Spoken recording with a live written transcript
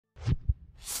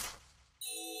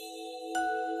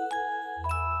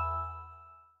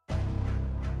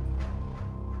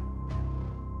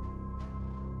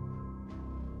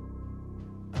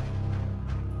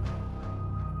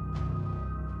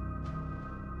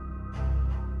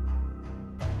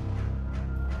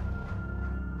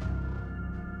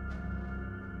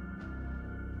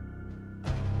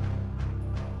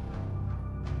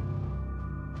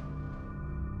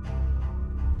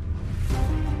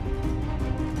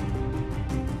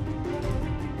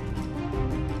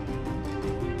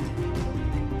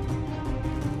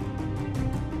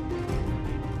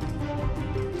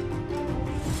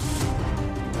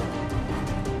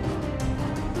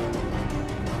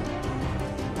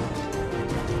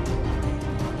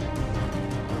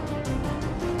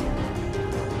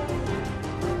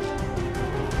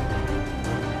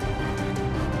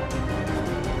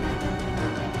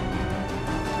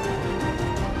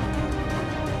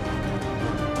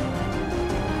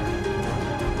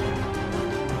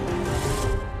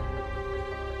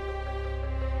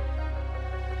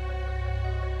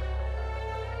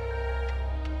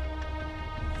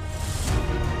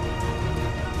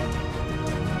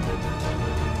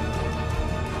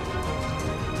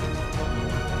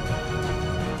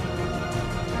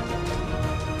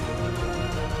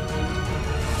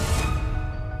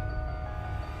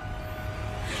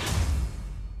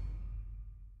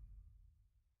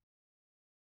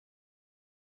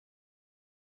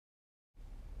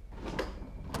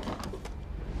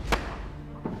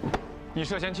你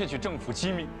涉嫌窃取政府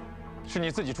机密，是你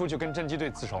自己出去跟侦缉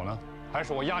队自首呢，还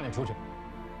是我押你出去？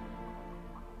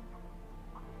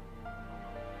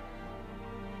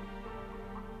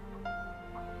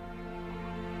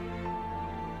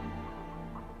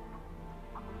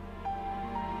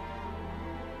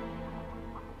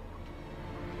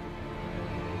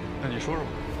那你说说吧，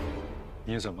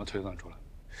你怎么推断出来？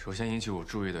首先引起我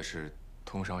注意的是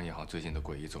通商银行最近的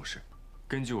诡异走势。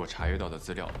根据我查阅到的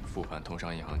资料，复盘通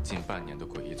商银行近半年的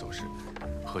诡异走势，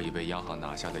和已被央行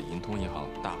拿下的银通银行、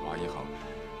大华银行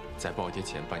在暴跌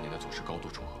前半年的走势高度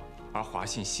重合，而华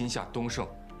信、新夏、东盛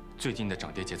最近的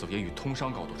涨跌节奏也与通商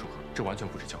高度重合，这完全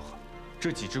不是巧合。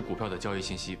这几只股票的交易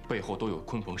信息背后都有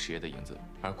鲲鹏实业的影子，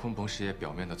而鲲鹏实业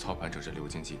表面的操盘者是刘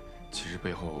经济，其实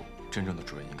背后真正的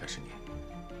主人应该是你，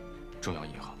中央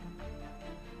银行。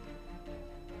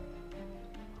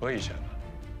何以显呢？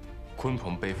鲲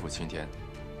鹏背负青天，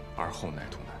而后乃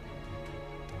图南。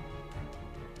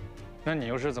那你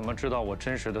又是怎么知道我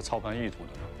真实的操盘意图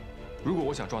的呢？如果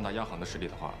我想壮大央行的实力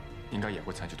的话，应该也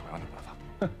会采取同样的办法。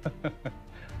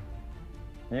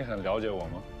你很了解我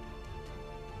吗？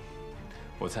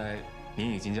我猜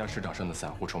您已经将市场上的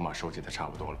散户筹码收集的差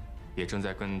不多了，也正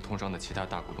在跟通商的其他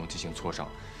大股东进行磋商。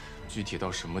具体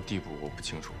到什么地步我不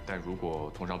清楚，但如果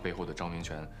通商背后的张明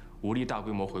权无力大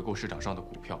规模回购市场上的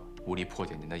股票，无力破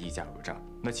解您的溢价讹诈，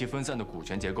那其分散的股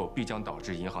权结构必将导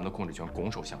致银行的控制权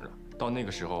拱手相让。到那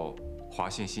个时候，华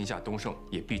信、新夏、东盛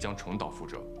也必将重蹈覆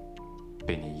辙，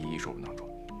被您一一收入囊中。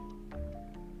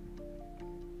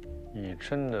你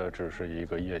真的只是一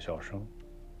个夜校生？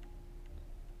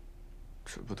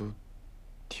这不都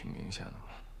挺明显的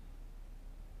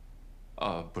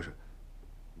吗？不是。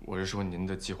我是说，您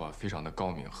的计划非常的高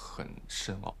明，很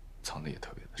深奥，藏的也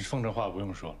特别的深。你风尘话不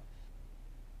用说了。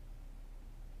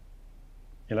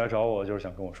你来找我就是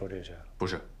想跟我说这些？不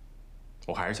是，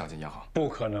我还是想进央行。不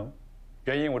可能，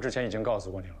原因我之前已经告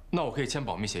诉过你了。那我可以签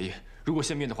保密协议，如果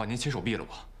泄密的话，您亲手毙了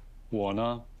我。我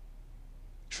呢，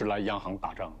是来央行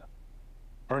打仗的，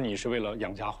而你是为了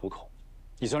养家糊口。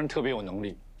你虽然特别有能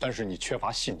力，但是你缺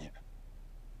乏信念。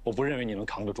我不认为你能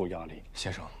扛得住压力。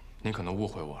先生，您可能误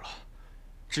会我了。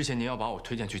之前您要把我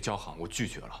推荐去交行，我拒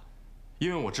绝了，因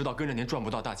为我知道跟着您赚不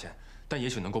到大钱，但也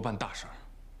许能够办大事儿。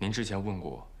您之前问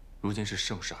过，如今是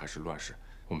盛世还是乱世，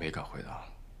我没敢回答。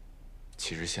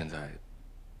其实现在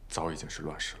早已经是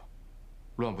乱世了，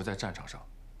乱不在战场上，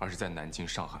而是在南京、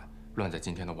上海，乱在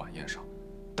今天的晚宴上。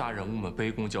大人物们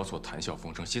杯弓交错，谈笑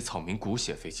风生，惜草民骨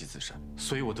血，废妻自杀。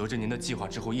所以我得知您的计划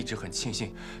之后，一直很庆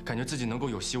幸，感觉自己能够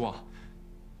有希望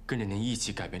跟着您一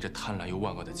起改变这贪婪又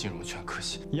万恶的金融圈。可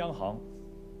惜央行。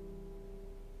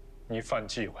你犯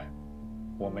忌讳，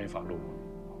我没法录。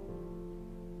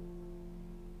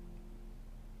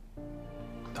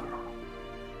打扰了。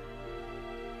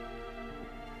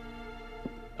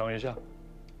等一下。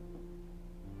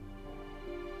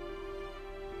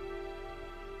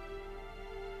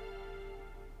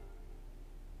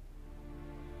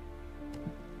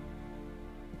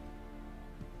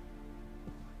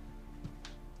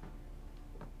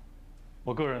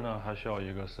我个人呢，还需要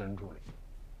一个私人助理。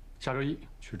下周一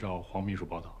去找黄秘书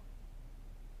报道。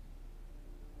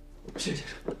谢先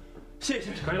生，谢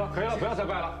先生，可以了，可以了，不要再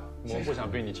拜了，我不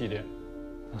想被你祭奠。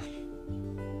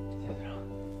谢先生，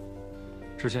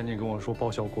之前你跟我说报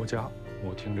效国家，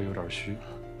我听着有点虚，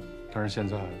但是现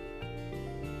在，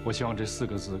我希望这4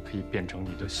个字可以变成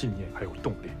你的信念还有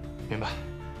动力。明白。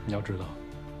你要知道，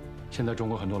现在中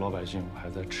国很多老百姓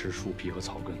还在吃树皮和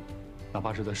草根，哪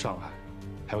怕是在上海，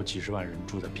还有几十万人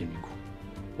住在贫民窟。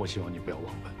我希望你不要忘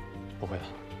本。不会的。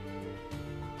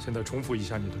现在重复一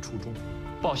下你的初衷：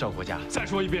报效国家。再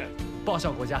说一遍：报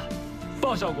效国家，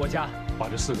报效国家。把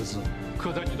这4个字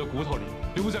刻在你的骨头里，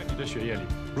留在你的血液里。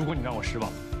如果你让我失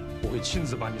望，我会亲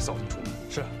自把你扫地出门。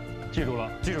是，记住了，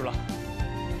记住了。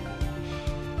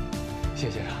谢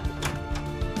先生。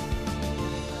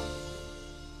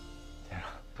先生，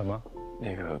怎么？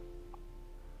那个，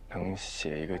能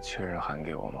写一个确认函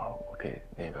给我吗？我给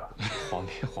那个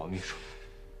黄秘书。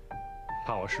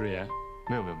怕我食言？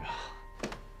没有。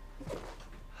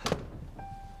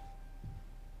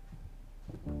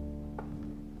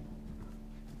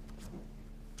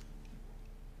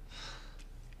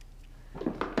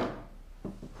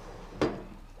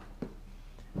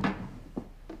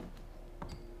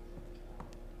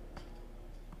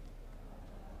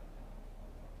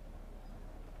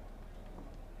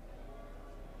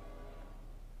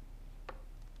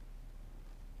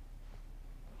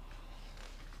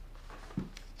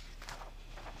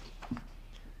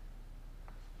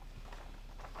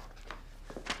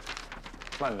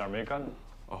烂点没干呢。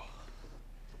哦。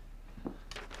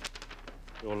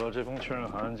有了这封确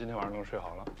认函，今天晚上能睡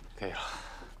好了。可以了，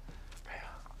可以了。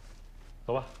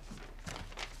走吧，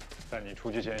带你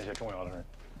出去见一些重要的人。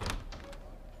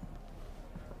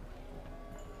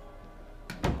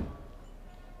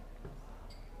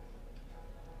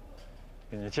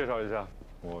给你介绍一下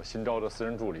我新招的私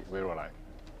人助理魏若来。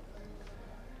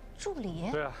助理？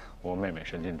对啊，我妹妹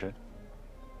沈近真。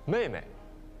妹妹，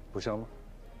不像吗？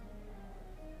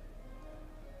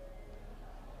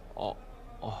哦，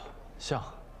像。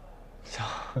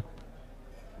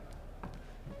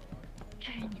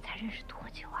这人你才认识多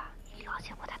久啊？你了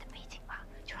解过他的背景吗？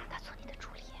就让他做你的助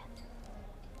理。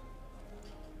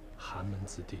寒门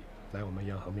子弟来我们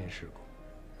央行面试过，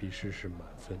笔试是满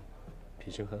分，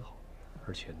品行很好，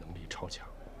而且能力超强。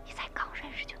你才刚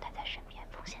认识就带在身边，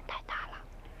风险太大了。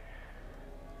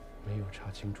没有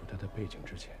查清楚他的背景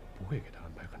之前，不会给他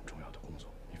安排很重要的工作，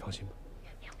你放心吧。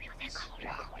要不要再考虑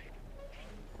考虑？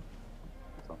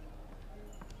走。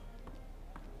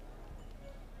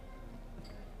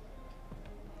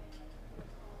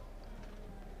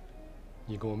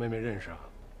你跟我妹妹认识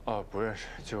啊？不认识，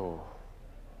就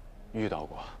遇到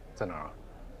过。在哪儿啊？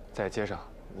在街上，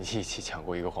一起抢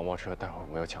过一个黄包车，但是我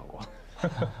没有抢过。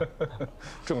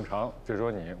正常，别说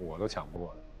你，我都抢不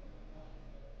过的。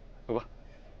走吧。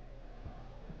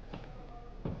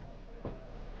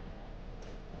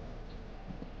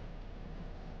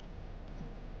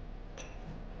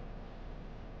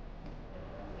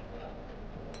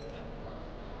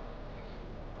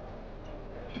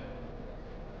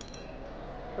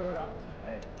副处长，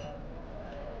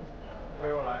魏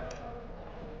若来。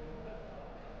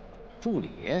助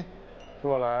理，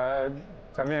若来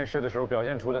在面试的时候表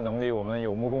现出的能力，我们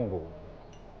有目共睹，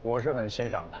我是很欣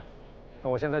赏的。那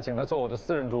我现在请他做我的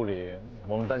私人助理，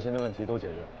我们担心的问题都解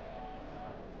决了。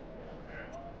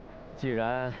既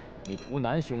然你图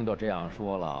南兄都这样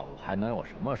说了，我还能有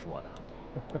什么说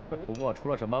的？不过出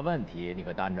了什么问题，你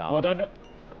可担着。我担着。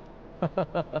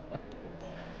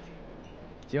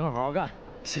今后好好干。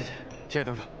谢谢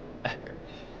董事长。哎，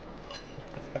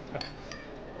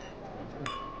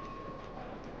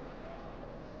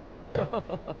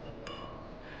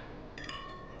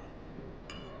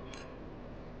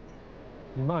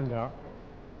你慢点儿。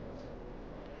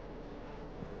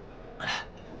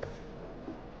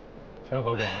全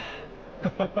喝光了。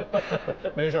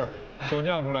没事儿，酒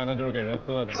酿出来呢就是给人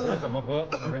喝的，你怎么喝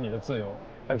那是你的自由。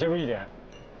但记住一点，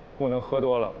不能喝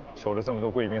多了，守着这么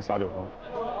多贵宾撒酒疯。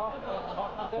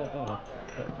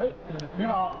哎，你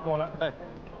好，过来。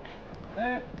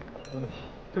哎，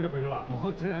这就回去了。我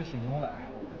这样形容了，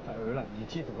太儿了，你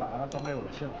记住了啊，都没有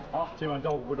气了。好，今晚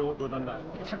照顾不周，多担待。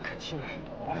太客气了，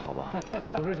好吧。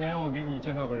走之前，我给你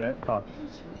介绍个人啊，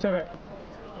这位，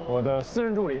我的私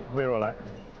人助理魏若来。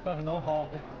侬好，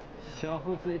小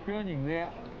伙子一表人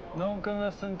才，侬跟着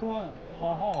沈顾问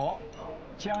好好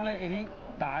学，将来一定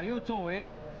大有作为。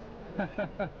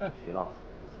徐老，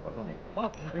我送你。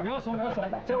好，你不要送，不要送，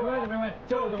这位没问题，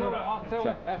这位啊，这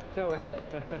位，哎，这位，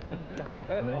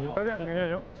哎，再见，明天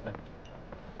行。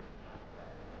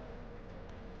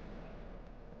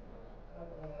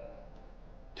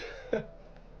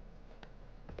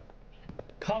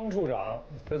康处长，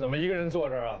这怎么一个人坐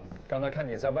这儿啊？刚才看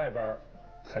你在外边，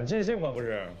很尽兴吗？不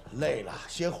是？累了，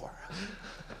歇会儿啊。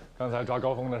刚才抓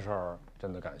高峰的时候，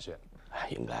真的感谢。哎，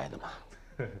应该的嘛。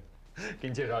给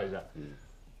你介绍一下，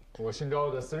我新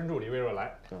招的私人助理魏若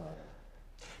来。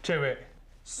这位，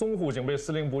淞沪警备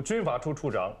司令部军法处处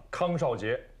长康少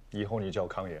杰，以后你叫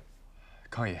康爷。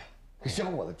康爷，小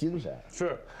伙子精神。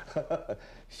是。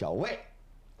小魏。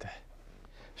对。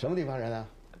什么地方人啊？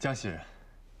江西人。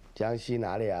江西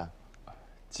哪里啊？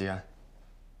吉安。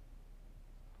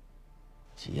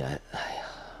吉安，哎呀，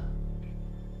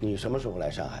你什么时候来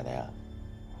上海的呀？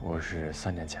我是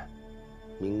3年前。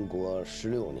民国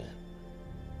16年。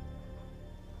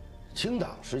清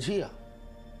党时期啊。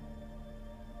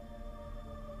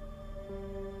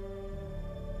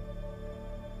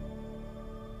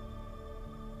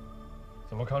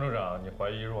怎么，康处长，你怀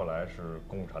疑若来是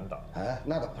共产党？哎，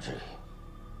那倒不至于，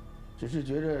只是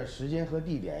觉着时间和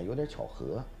地点有点巧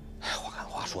合。哎，我看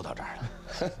话说到这儿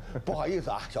了，不好意思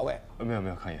啊，小魏。没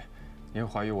有，康爷，您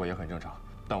怀疑我也很正常，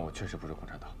但我确实不是共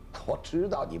产党。我知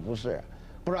道你不是，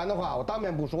不然的话我当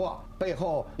面不说，背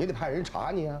后也得派人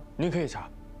查你啊。您可以查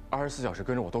，24小时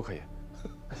跟着我都可以。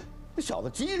这小子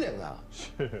机灵啊！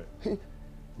是。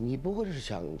你不会是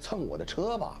想蹭我的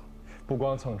车吧？不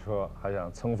光蹭车，还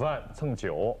想蹭饭、蹭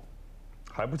酒，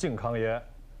还不敬康爷？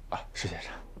啊，施先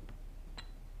生。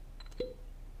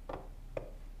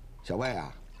小魏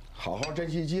啊，好好珍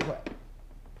惜机会，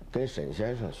跟沈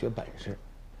先生学本事，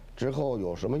之后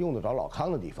有什么用得着老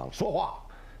康的地方，说话。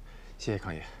谢谢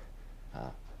康爷。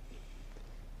啊。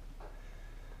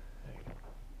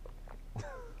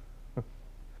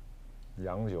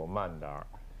洋酒慢点儿，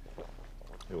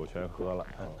有权喝了。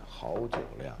好酒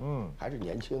量，还是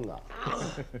年轻啊。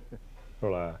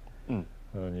若来，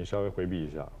你稍微回避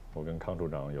一下，我跟康处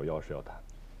长有要事要谈。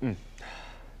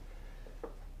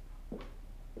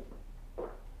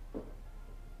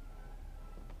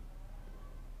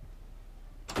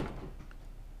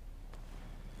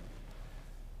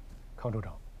康处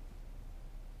长，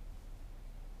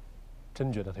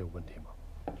真觉得他有问题吗？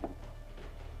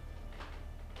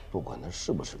不管他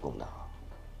是不是共党，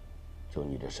就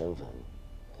你这身份，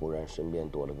忽然身边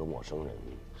多了个陌生人，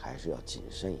还是要谨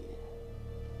慎一点。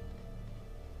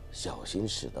小心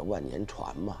驶得万年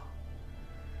船嘛。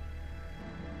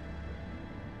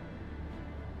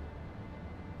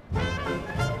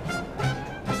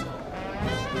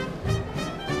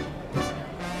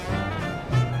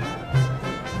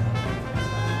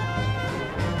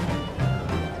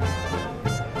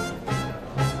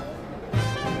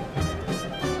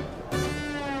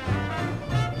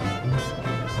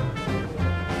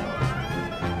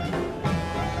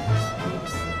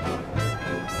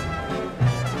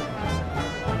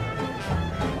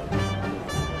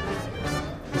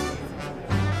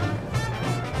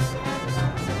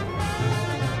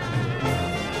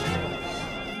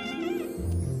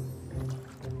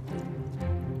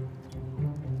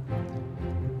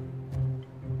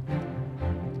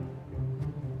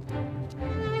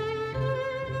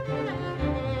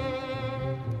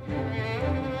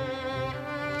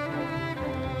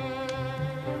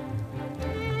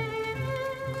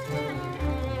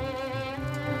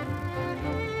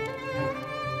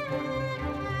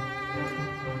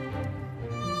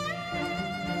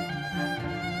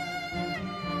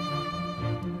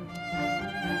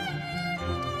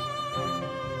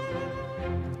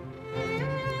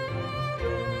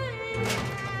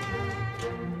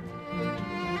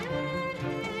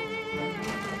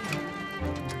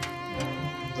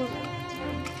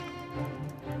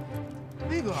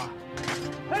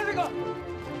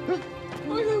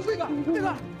那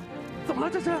个，怎么了？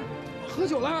这是喝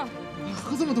酒了？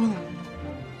喝这么多呢？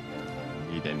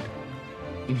一点点。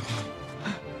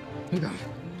那个，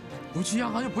不去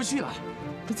央行就不去了，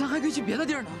咱还可以去别的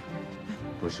地儿呢。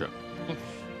不是。那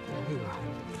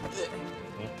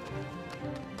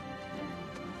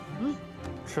个，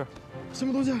是。什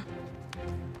么东西？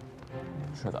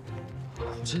是的。好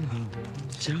吃的。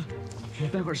行，我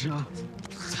待会儿吃啊。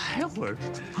待会儿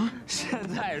吃啊？现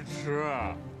在吃。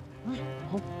好。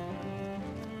好吃。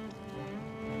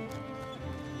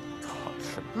好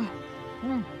吃。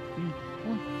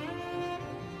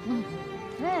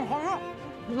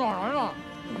哪来的？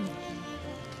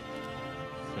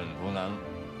沈图南，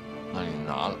那你拿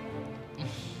了。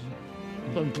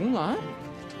沈图南？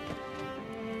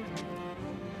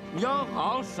央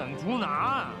行沈图南。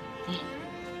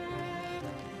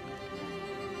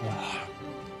哇，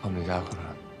他们家可是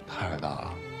太大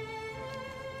了，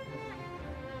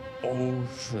欧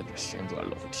式的旋转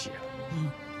楼梯，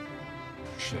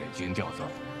水晶吊灯，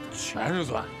全是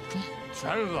钻，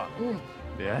全是钻，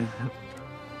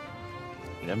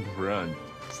连仆人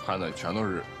穿的全都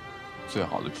是最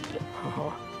好的皮。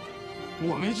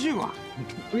我没去过，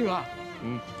魏哥，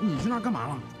你去那儿干嘛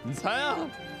了？你猜啊？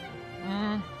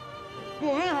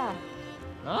我问他。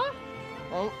啊？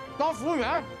当服务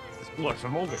员。做什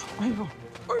么鬼？哎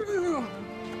呦，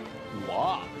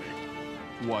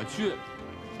我去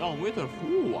让waiter服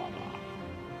务我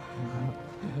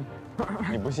吧。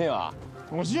你不信啊？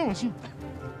我信，我信。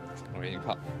我给你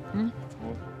看。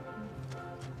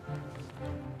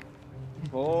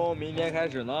从明天开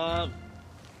始呢，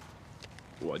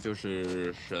我就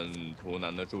是沈图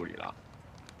南的助理了。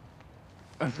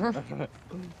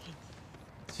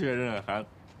确认函。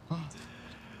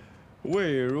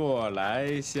魏若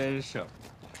来先生，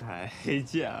再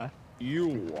见。与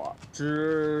我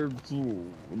之助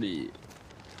理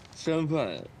身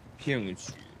份聘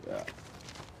取，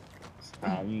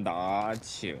传达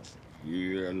请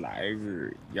于来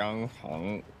日央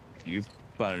行于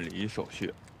办理手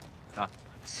续。啊，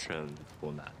沈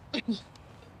图南。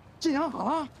进央行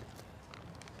了？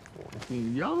我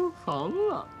进央行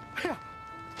了。哎呀，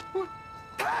我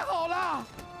太好了！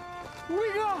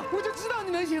魏哥，我就知道你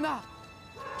能行的。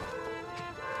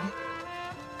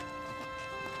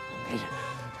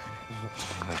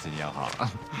我进央行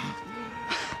了。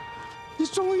你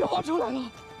终于熬出来了。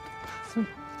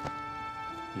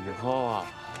以后啊，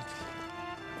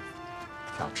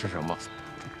想吃什么，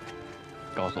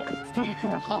告诉我。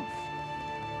好。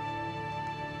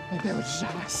你带我吃啥？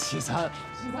西餐。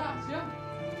西餐行。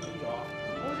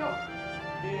红酒。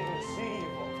新衣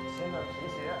服，新的皮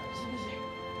鞋，新皮鞋。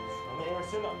全面又是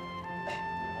新的。好，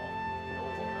有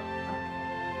我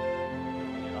们。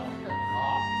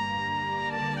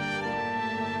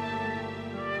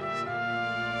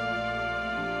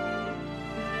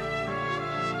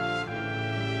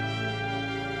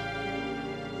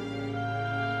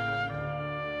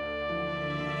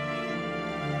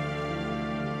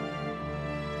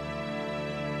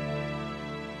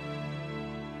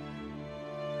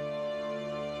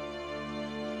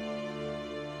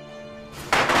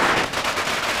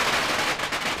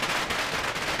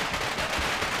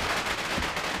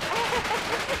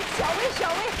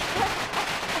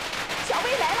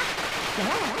阿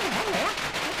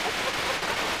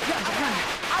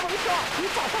文说你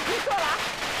找到工作了。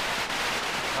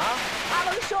啊？阿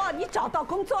文说你找到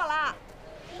工作了。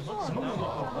什么工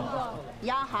作？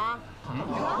央行。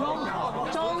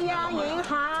中央银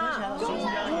行。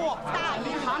大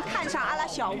银行看上阿拉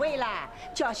小魏了，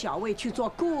叫小魏去做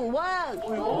顾问。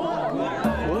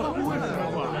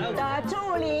的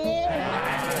助理。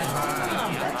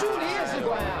助理也是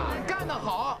官呀，干得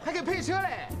好，还给配车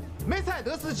嘞。梅赛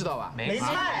德斯知道吧？梅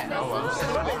赛德斯，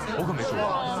我可没说过。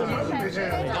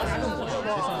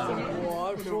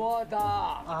我说的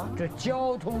啊，这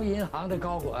交通银行的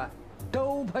高管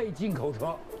都配进口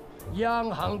车，央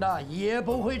行的也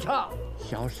不会差。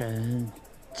小沈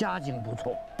家境不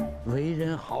错，为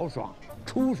人豪爽，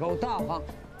出手大方。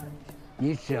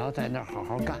你只要在那儿好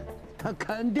好干，他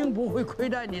肯定不会亏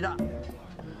待你的。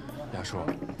杨叔，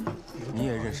你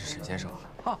也认识沈先生啊？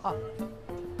哈哈。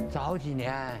早几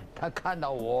年他看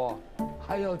到我，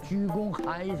还要鞠躬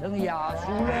喊一声雅叔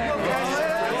嘞。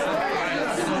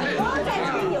不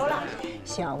再吹牛了。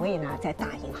小魏呢，在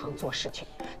大银行做事情，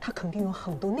他肯定有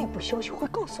很多内部消息会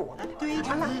告诉我们的。对，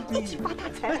咱们一起发大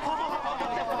财。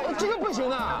这个不行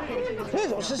啊，那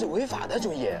种事是违法的，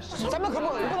注意，咱们可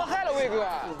不能害了魏哥。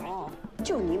哦，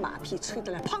就你马屁吹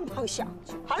得来砰砰响。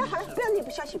好了好了，不要内部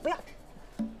消息，不要。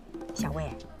小魏。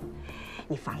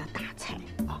你发了大财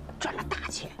啊，赚了大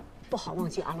钱，不好忘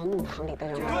记阿拉弄堂里的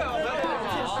人。你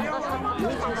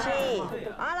放心，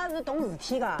阿拉是懂事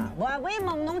体的，不会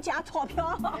蒙侬借钞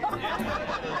票。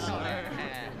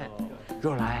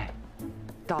若来，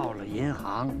到了银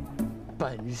行，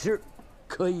本事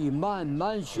可以慢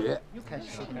慢学，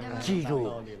记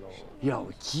住要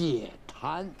戒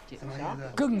贪，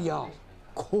更要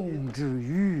控制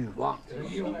欲望。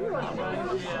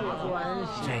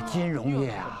在金融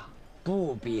业啊。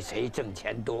不比谁挣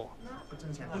钱多，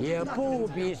也不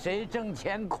比谁挣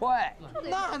钱快，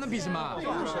那还能比什么？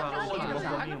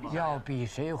要比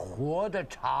谁活得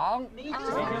长。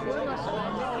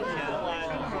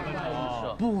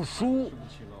不输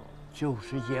就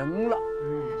是赢了。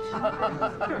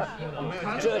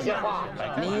这些话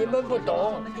你们不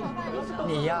懂，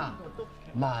你呀，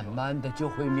慢慢的就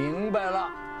会明白了。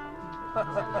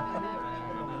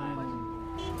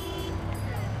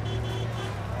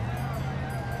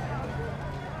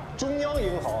中央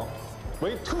银行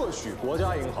为特许国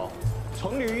家银行，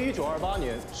成立于1928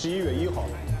年11月1号，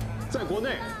在国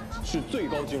内是最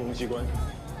高金融机关。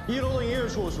1楼的营业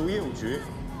处属于业务局，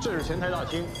这是前台大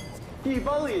厅。一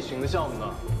般类型的项目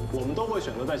呢，我们都会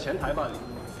选择在前台办理。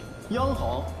央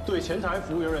行对前台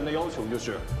服务人员的要求就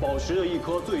是保持着一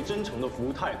颗最真诚的服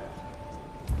务态度。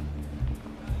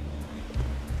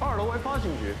2楼为发行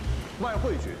局、外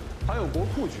汇局，还有国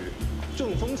库局、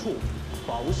政风处、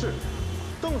法务室。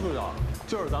邓处长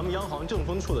就是咱们央行政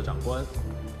风处的长官，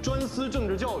专司政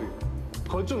治教育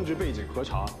和政治背景核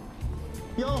查。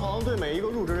央行对每一个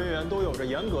入职人员都有着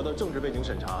严格的政治背景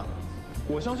审查，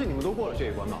我相信你们都过了这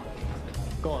一关吧？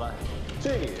跟我来，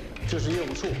这里就是业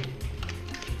务处。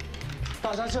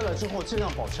大家进来之后尽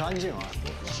量保持安静啊。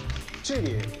这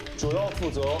里主要负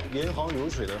责银行流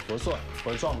水的核算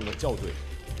和账目的校对。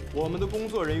我们的工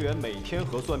作人员每天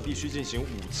核算必须进行5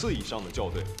次以上的校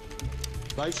对。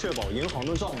来确保银行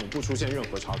的账目不出现任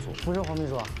何差错。不是黄秘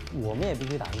书，我们也必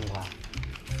须打这么快。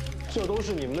这都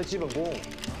是你们的基本功。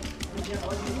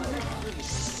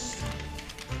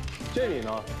这里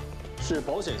呢是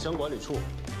保险箱管理处，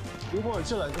一会儿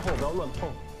进来之后不要乱碰。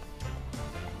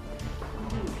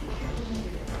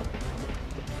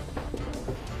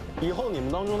以后你们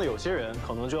当中的有些人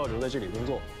可能就要留在这里工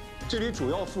作。这里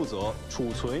主要负责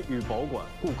储存与保管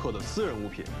顾客的私人物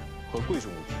品和贵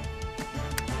重物品。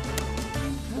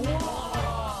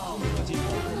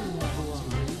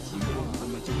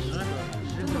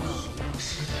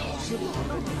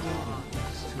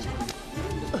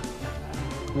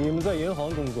你们在银行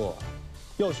工作，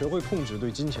要学会控制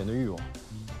对金钱的欲望。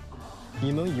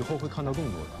你们以后会看到更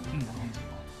多的。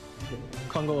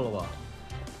看够了吧？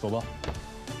走吧。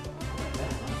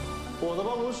我的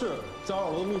办公室在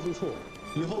2楼秘书处，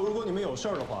以后如果你们有事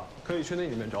儿的话，可以去那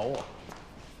里面找我。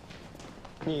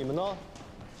你们呢，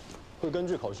会根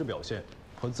据考试表现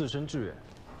和自身志愿，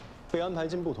被安排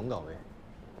进不同岗位，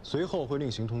随后会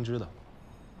另行通知的。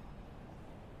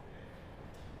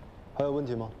还有问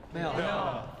题吗？没有。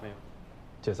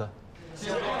解散。谢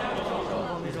谢黄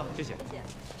秘书，谢谢。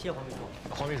谢谢黄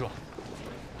秘书。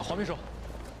黄秘书。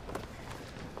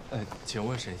请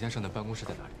问沈先生的办公室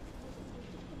在哪里？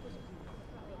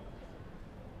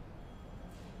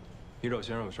你找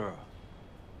先生有事儿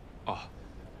啊？啊，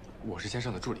我是先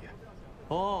生的助理。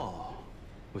哦，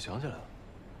我想起来了，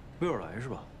魏若来是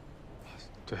吧？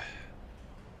对。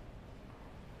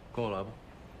跟我来吧。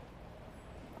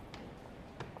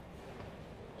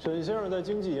沈先生在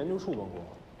经济研究处办公，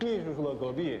秘书处的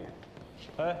隔壁。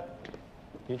哎，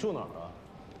你住哪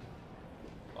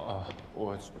儿啊？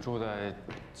我住在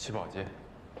七宝街。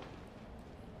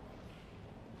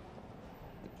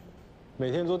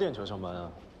每天坐电车上班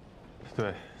啊？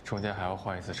对，中间还要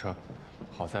换一次车，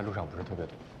好在路上不是特别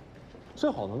堵。最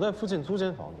好能在附近租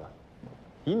间房子，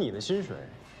以你的薪水，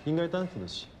应该担负得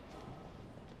起。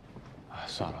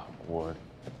算了，我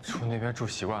住那边住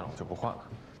习惯了，我就不换了。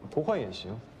不换也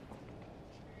行。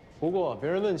不过别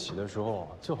人问起的时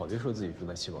候，最好别说自己住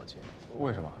在七宝街。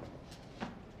为什么？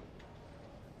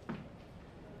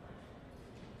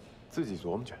自己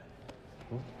琢磨去。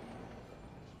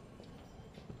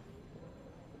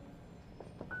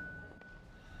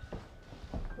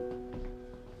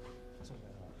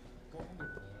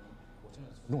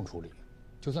重处理，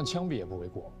就算枪毙也不为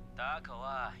过。打口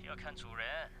啊，要看主人，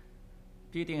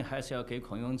必定还是要给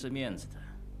孔永志面子的。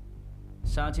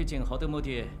杀鸡儆猴的目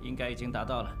的应该已经达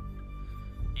到了。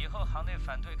以后行内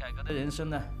反对改革的人声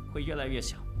呢，会越来越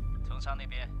小。通商那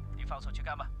边，你放手去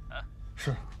干吧。啊，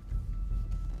是。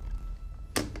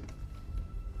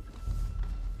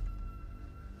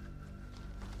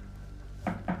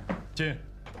进。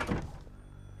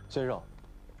先生，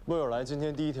魏若来今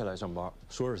天第一天来上班，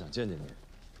说是想见见您。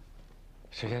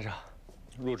沈先生，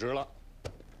入职了。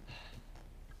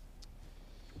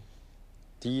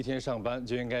第一天上班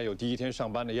就应该有第一天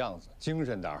上班的样子，精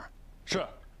神点儿。是。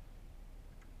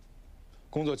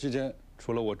工作期间，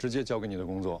除了我直接交给你的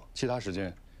工作，其他时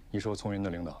间你是我从云的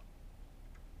领导。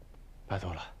拜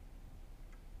托了。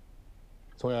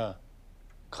从云，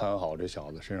看好这小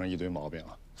子，身上一堆毛病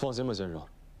啊。放心吧，先生，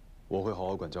我会好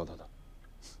好管教他的。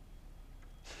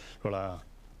若来啊，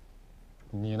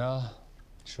你呢，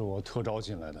是我特招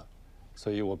进来的，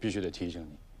所以我必须得提醒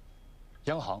你，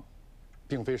央行，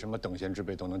并非什么等闲之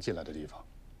辈都能进来的地方。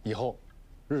以后，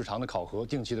日常的考核、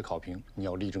定期的考评，你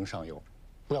要力争上游，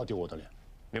不要丢我的脸。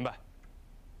明白。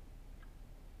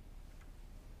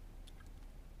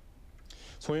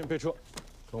从云备车，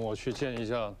跟我去见一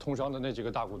下通商的那几个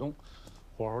大股东，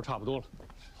活儿差不多了。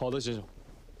好的，先生。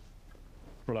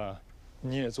若来，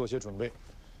你也做些准备。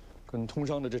跟通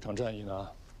商的这场战役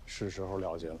呢，是时候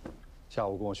了结了。下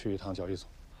午跟我去一趟交易所。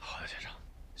好的，先生。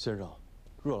先生，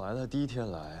若来他第一天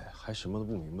来还什么都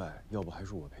不明白，要不还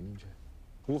是我陪您去？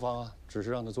无妨啊，只是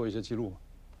让他做一些记录嘛。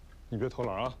你别偷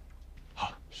懒啊。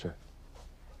好，是。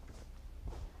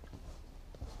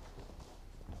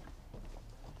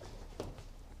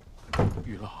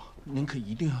于老，您可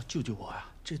一定要救救我呀！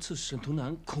这次沈图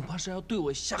南恐怕是要对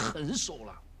我下狠手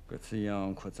了。这次央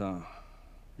行扩张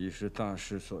已是大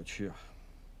势所趋啊！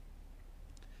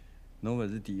侬不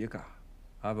是第一家，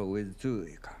也不会是最后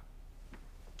一家。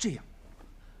这样，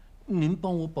您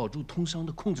帮我保住通商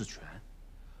的控制权，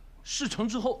事成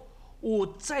之后，我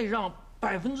再让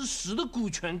10%的股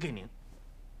权给您，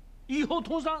以后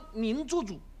通商您做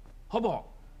主，好不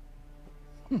好？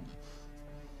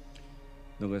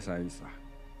侬搿啥意思啊？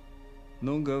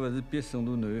侬搿勿是逼沈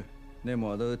图南拿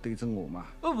矛头对准我吗？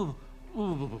不，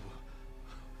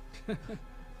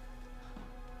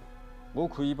我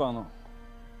可以帮侬，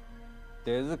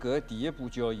但是搿第一步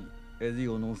交易还是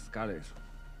由侬自家来做。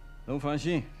侬放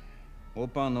心，我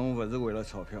帮侬勿是为了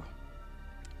钞票。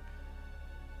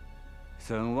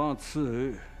唇亡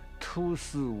齿寒，兔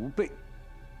死无悲。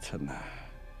春呐，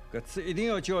搿次一定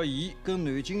要叫伊跟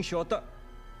南京晓得，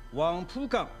黄浦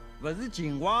江勿是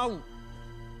秦淮河。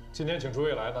今天请诸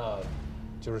位来呢，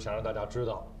就是想让大家知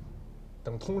道，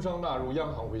等通商纳入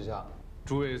央行麾下，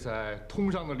诸位在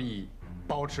通商的利益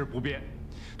保持不变。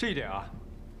这一点啊，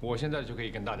我现在就可以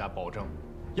跟大家保证，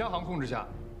央行控制下，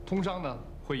通商呢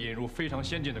会引入非常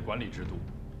先进的管理制度，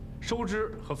收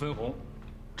支和分红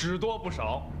只多不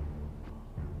少。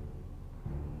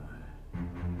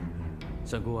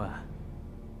沈顾问，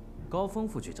高峰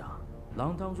副局长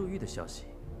锒铛入狱的消息，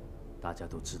大家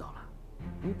都知道了，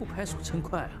您不拍手称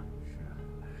快啊！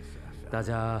大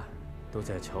家都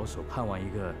在翘首盼望一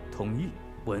个统一、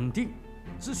稳定、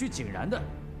秩序井然的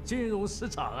金融市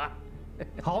场啊！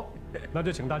好，那就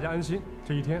请大家安心，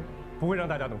这一天不会让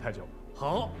大家等太久。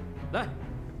好，来，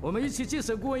我们一起敬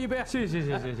沈顾问一杯。谢谢。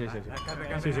谢谢。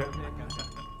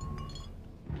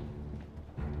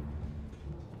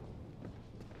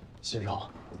先生，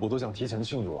我都想提前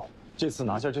庆祝了。这次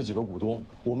拿下这几个股东，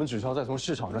我们只需要再从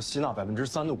市场上吸纳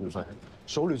3%的股份，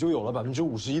手里就有了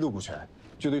51%的股权，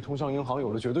就对通商银行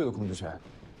有了绝对的控制权。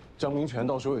张明权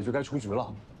到时候也就该出局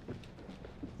了。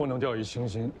不能掉以轻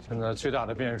心，现在最大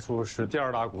的变数是第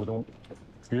二大股东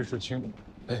于世清。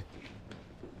哎，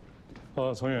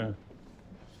从云，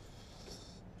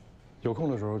有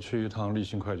空的时候去一趟立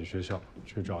信会计学校，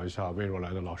去找一下魏若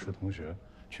来的老师同学，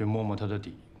去摸摸他的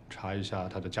底，查一下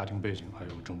他的家庭背景还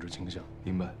有政治倾向。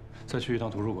明白。再去一趟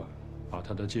图书馆，把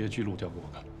他的借阅记录调给我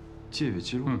看。借阅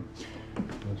记录？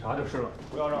你查就是了，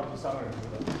不要让第三个人知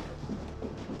道。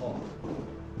哦。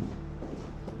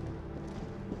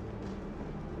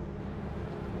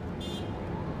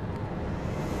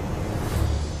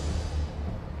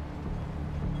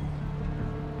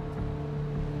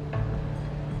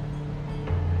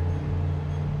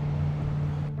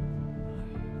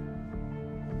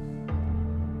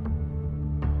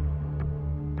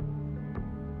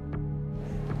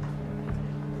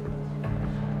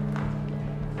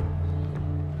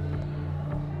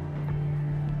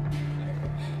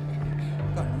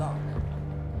干什么呢？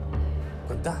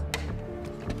滚蛋！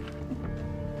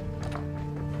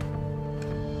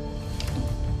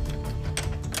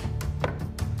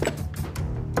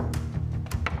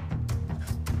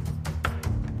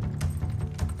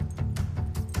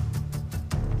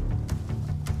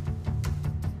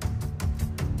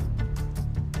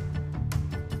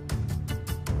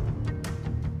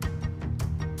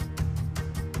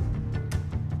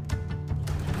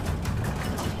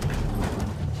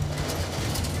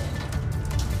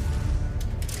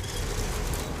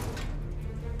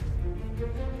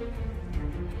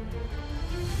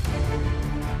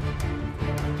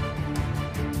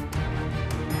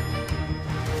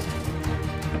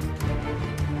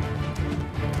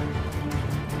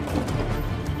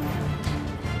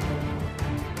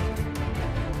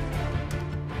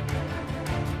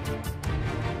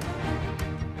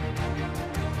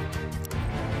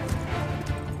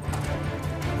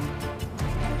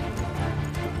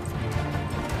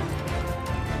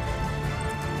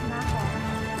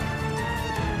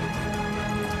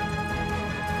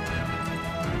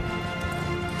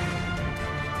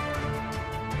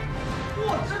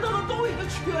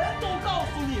全都告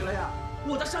诉你了呀！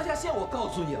我的上下线我告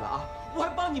诉你了啊！我还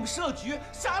帮你们设局，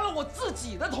杀了我自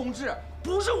己的同志，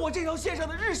不是我这条线上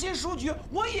的日心书局。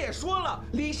我也说了，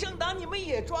李胜党你们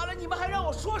也抓了，你们还让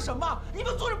我说什么？你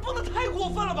们做人不能太过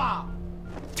分了吧！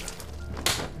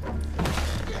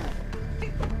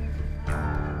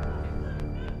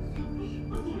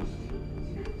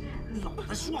老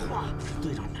子说话，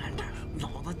队长难着，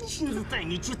老子亲自带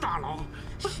你去大牢。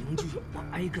刑具我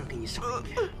挨个给你上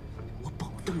一遍，我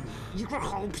保证你一块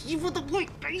好皮肤都不会。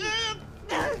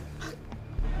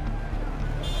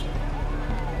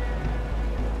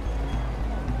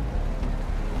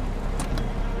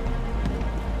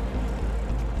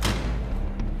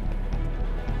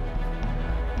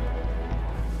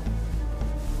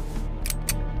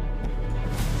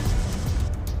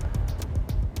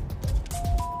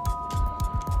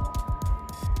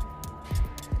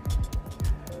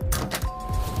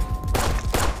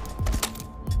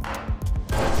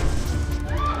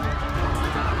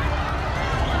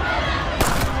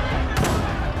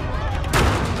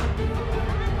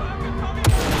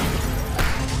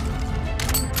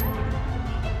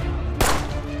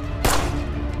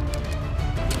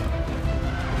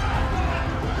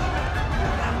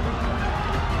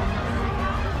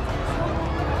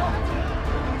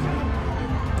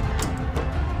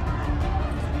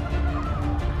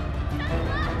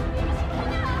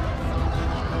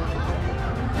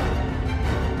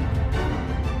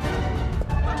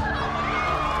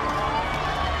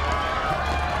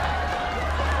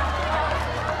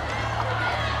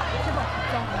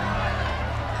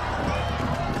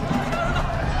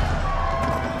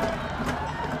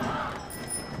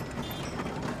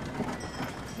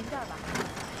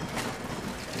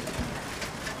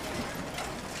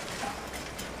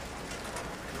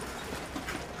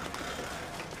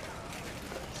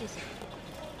谢谢。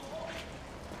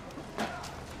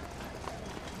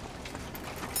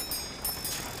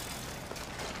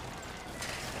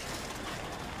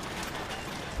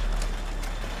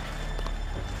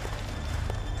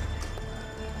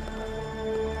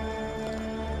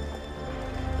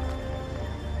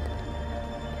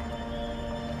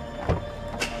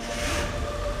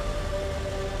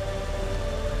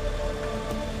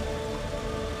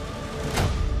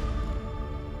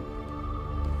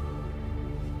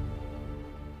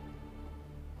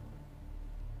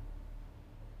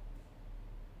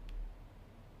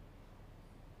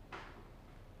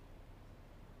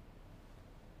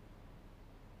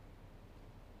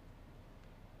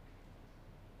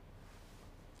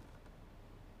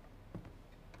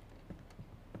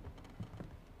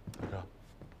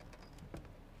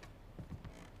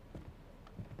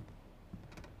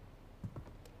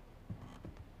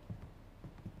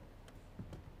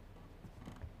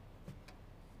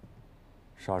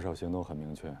杀手行动很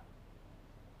明确，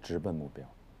直奔目标。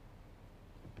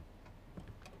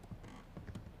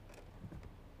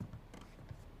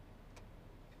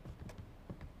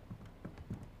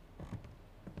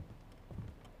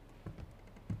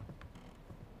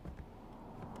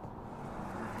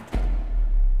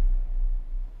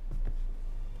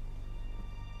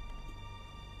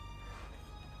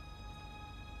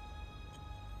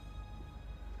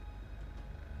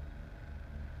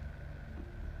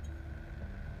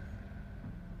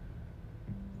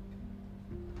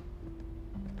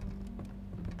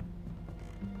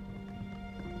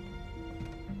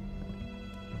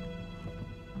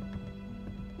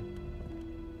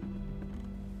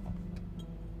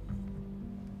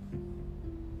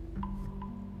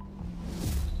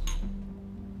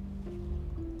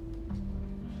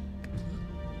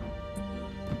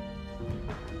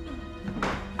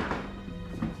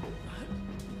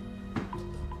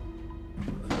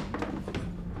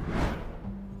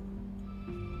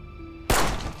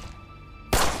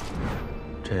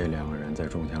这两个人在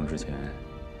中枪之前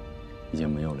已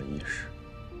经没有了意识。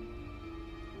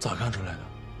咋看出来的？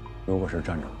如果是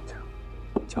站着中枪，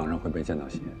墙上会被溅到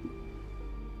血。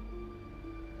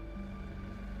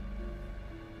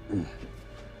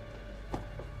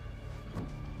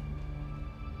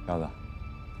彪子，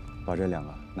把这两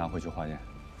个拿回去化验，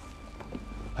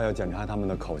还要检查他们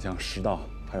的口腔、食道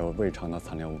还有胃肠的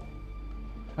残留物。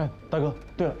哎，大哥，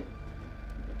对了，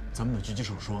咱们的狙击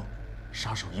手说，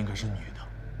杀手应该是女的。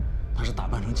 她是打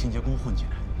扮成清洁工混进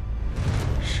来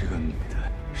的，是个女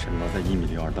的，身高在1.62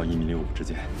米到1.65米之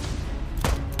间。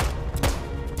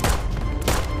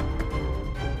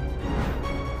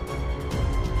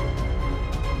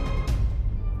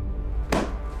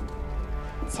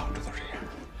早知道这样，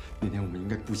那天我们应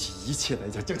该不惜一切代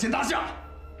价将其拿下。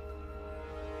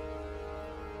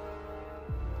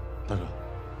大哥，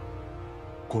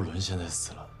郭伦现在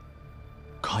死了，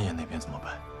康爷那边怎么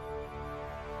办？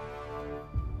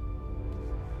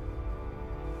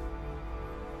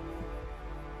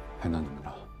 还能怎么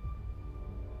着？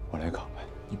我来搞呗！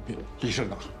你别，李胜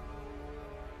啊！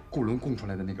顾伦供出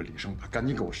来的那个李胜，赶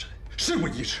紧给我审，事不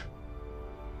宜迟。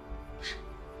是。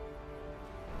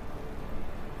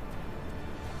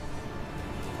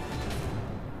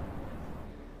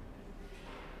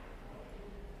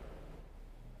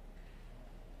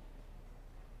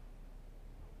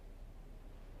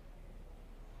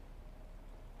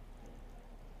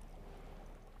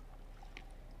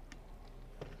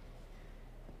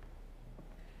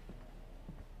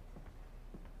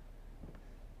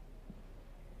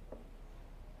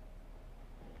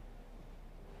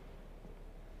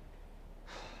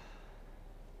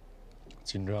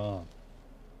紧张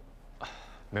啊？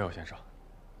没有，先生。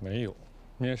没有，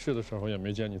面试的时候也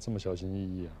没见你这么小心翼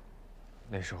翼啊。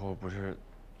那时候不是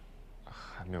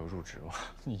还没有入职吗？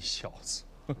你小子！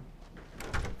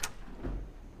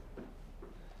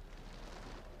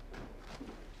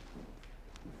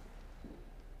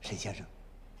沈先生，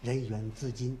人员、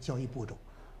资金、交易步骤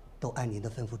都按您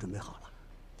的吩咐准备好了。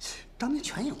张明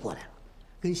全也过来了，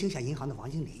跟兴夏银行的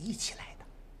王经理一起来的。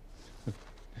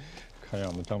 看样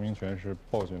子张明全是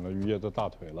抱紧了于爷的大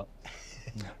腿了。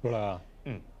若来啊，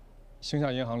兴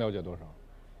夏银行了解多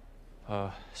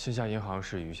少？兴夏银行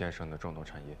是于先生的重点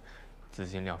产业，资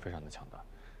金量非常的强大。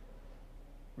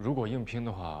如果硬拼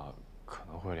的话，可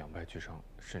能会两败俱伤，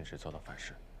甚至遭到反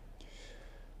噬。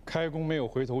开弓没有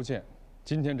回头箭，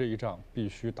今天这一仗必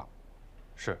须打。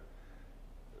是。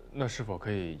那是否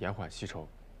可以延缓息筹，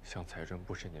向财政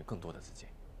部申请更多的资金？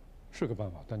是个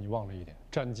办法，但你忘了一点，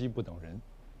战机不等人。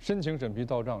 申请审批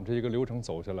到账这一个流程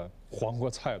走下来，黄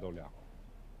瓜菜都凉了。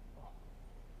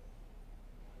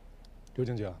刘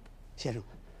经理，先生，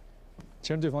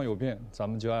既然对方有变，咱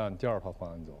们就按第2套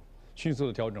方案走，迅速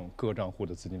的调整各账户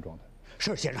的资金状态。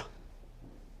是，先生。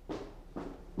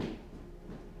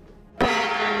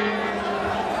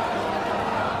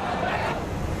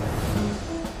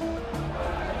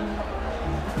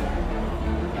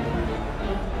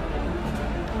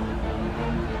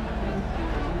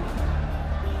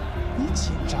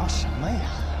紧张什么呀？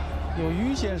有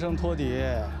于先生托底，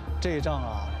这仗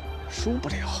啊，输不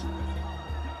了。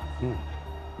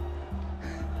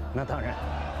那当然。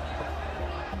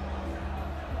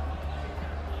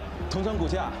通商股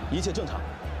价一切正常。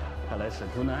看来沈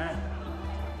图南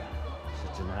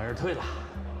是知难而退了。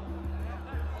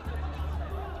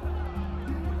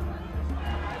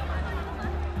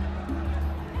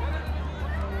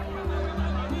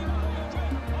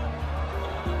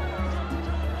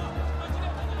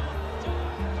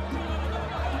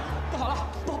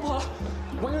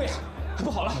王经理，不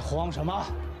好了！你慌什么？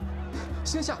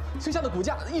兴夏的股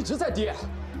价一直在跌。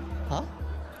啊？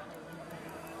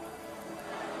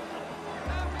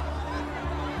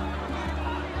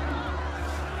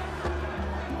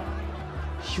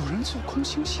有人做空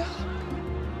星下。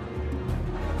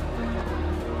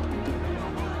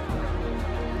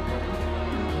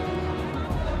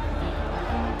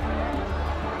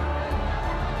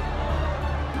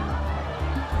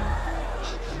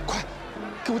快，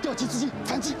给我调集资金，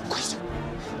反击，快些！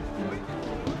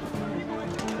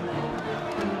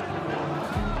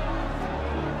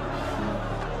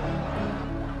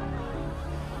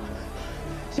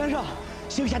 先生，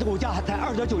星下的股价在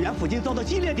2.9元附近遭到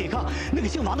激烈抵抗，那个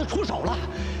姓王的出手了。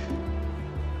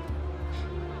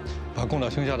把攻打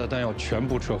星下的弹药全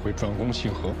部撤回，转攻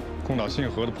信河。攻打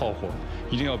信河的炮火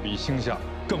一定要比星下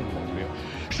更猛烈。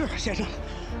是，先生。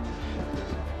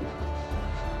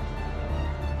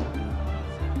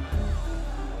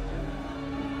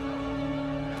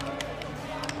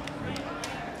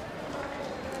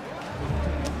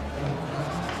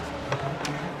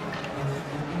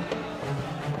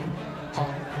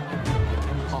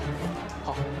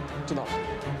 知道了。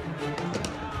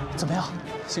怎么样？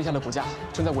星下的股价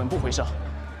正在稳步回升。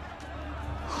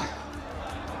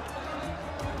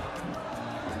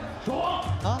老王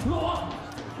啊，老王，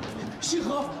信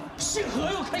河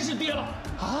又开始跌了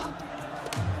啊！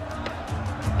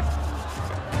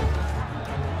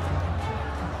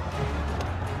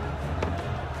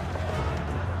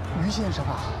于先生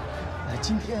啊，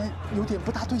今天有点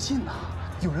不大对劲呐，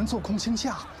有人做空星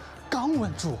下，刚稳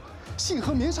住。 信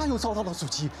河棉纱又遭到了阻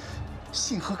击，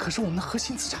信河可是我们的核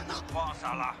心资产呐！慌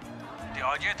啥了？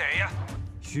调节队呀，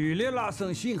全力拉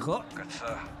升信河，这次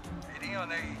一定要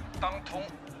能打通、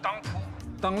打破、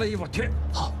打了一不脱。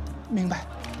好，明白。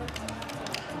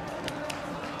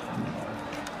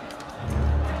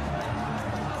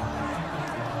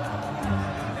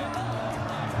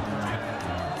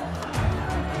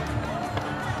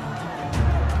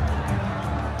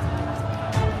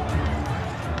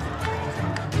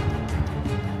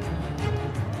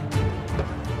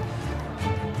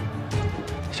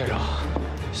先生，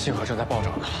信河正在暴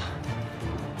涨呢。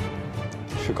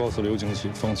去告诉刘经济，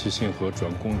放弃信河，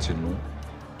转攻锦龙。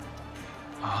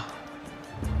啊？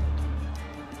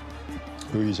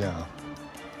有意见啊？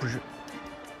不是，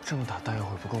这么打弹药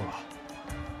会不够了。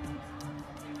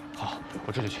好，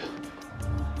我这就去。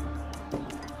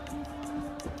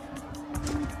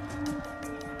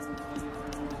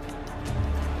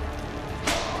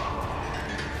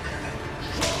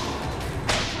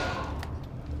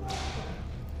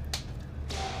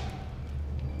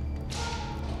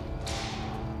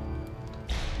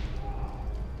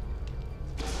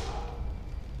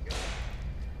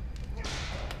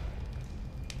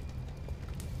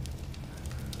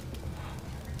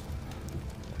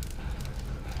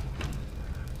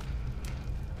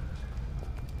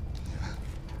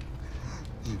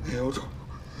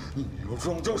 你有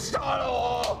种就杀了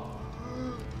我！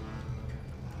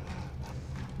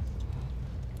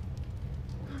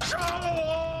杀了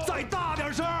我！再大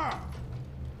点声！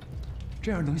这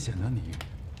样能显得你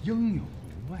英勇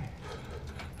无畏。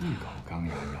一口钢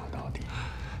牙咬到底，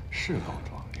是够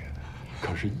壮烈的。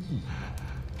可是意义呢？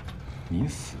你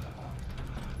死了，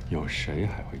有谁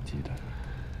还会记得你？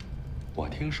我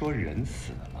听说人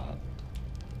死了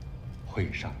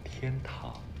会上天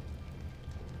堂。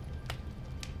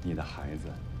 你的孩子，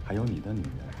还有你的女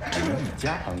人，你们一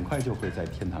家很快就会在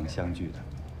天堂相聚的。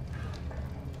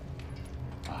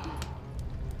啊，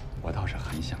我倒是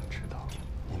很想知道，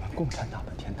你们共产党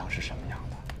的天堂是什么样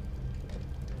的。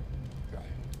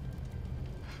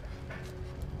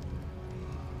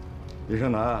李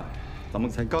胜男，咱们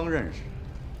才刚认识，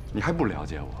你还不了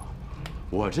解我。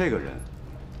我这个人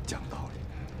讲道理，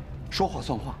说话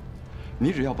算话。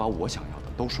你只要把我想要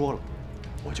的都说了，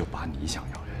我就把你想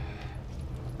要的。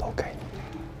 都给你。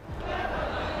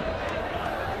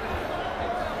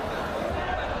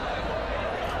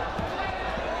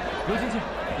刘经济，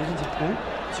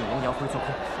锦龙摇回做空。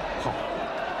好。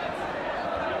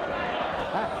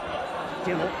哎，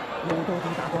锦龙有多低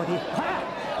打多低，快！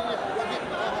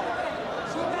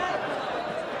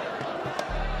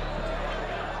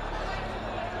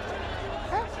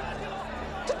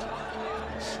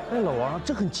哎，老王，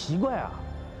这很奇怪啊。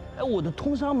哎，我的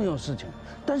通商没有事情。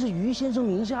 但是于先生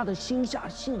名下的星下、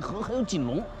信河还有锦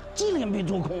龙接连被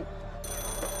做空。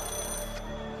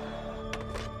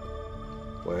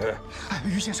喂，哎，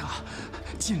于先生啊，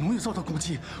锦龙也遭到攻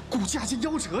击，股价竟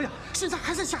夭折呀，现在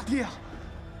还在下跌啊。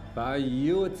把已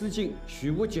有的资金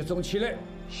全部集中起来，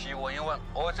先问一问，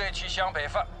我再去想办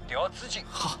法调资金。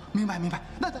好，明白。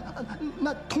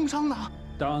那通商呢？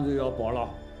当然要保了，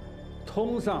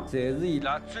通商才是伊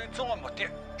拉最终的目的。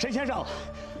沈先生。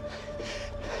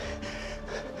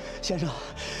 先生，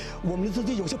我们的资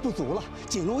金有些不足了，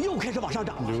锦龙又开始往上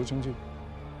涨了。刘经济，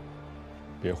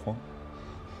别慌，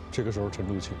这个时候沉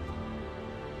住气。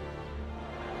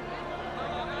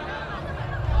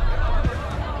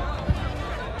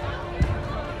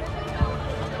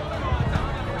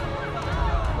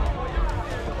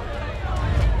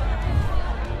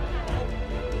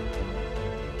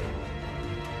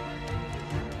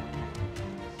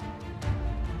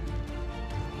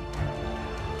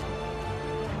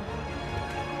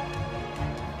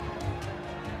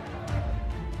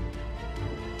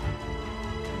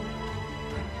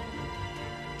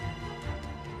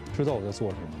知道我在做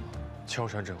什么吗？敲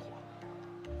山震虎。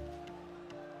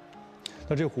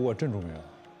那这壶我镇住没有？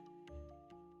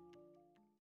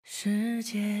世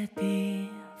界并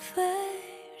非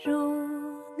如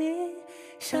你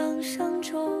想象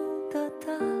中的大，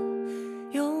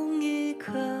用一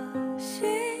颗心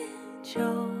就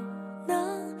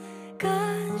能感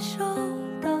受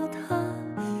到它。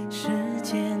时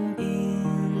间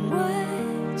因为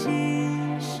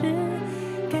即时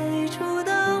给出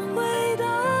的回答，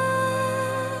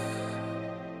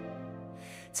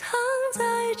藏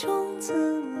在种子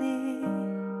里，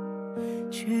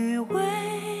去未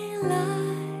来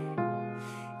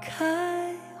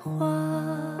开花。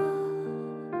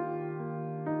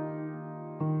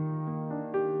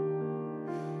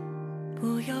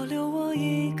不要留我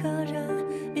一个人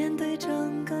面对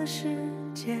整个世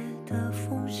界的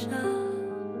风沙，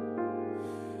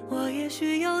我也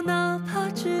需要哪怕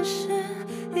只是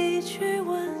一句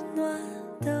温暖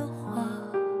的话。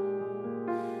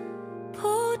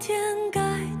铺天盖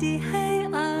地黑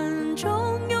暗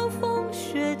中有风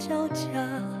雪交加，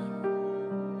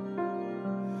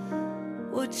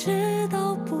我知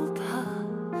道不怕，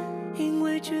因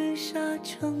为聚沙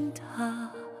成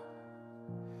塔。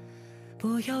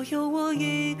不要有我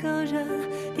一个人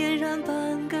点燃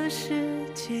半个世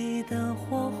纪的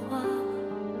火花，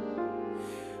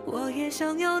我也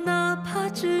想要哪怕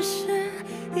只是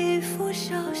一幅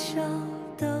小小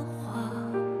的画。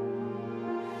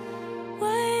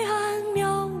微暗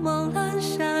渺茫阑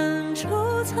珊处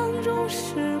藏中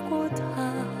驶过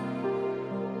它，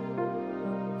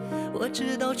我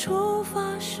知道出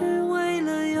发是为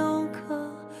了有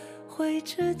个回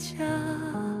之家。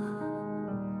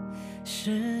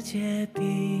世界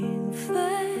并非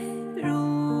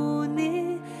如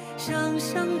你想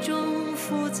象中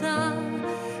复杂，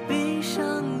闭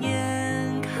上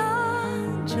眼看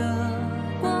着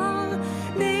光，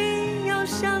你要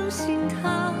相信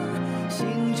它，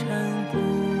星辰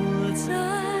不再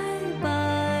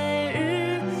白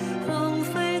日荒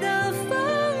废的繁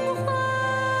华，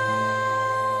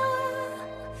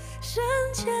深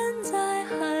潜在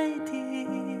海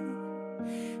底，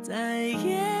在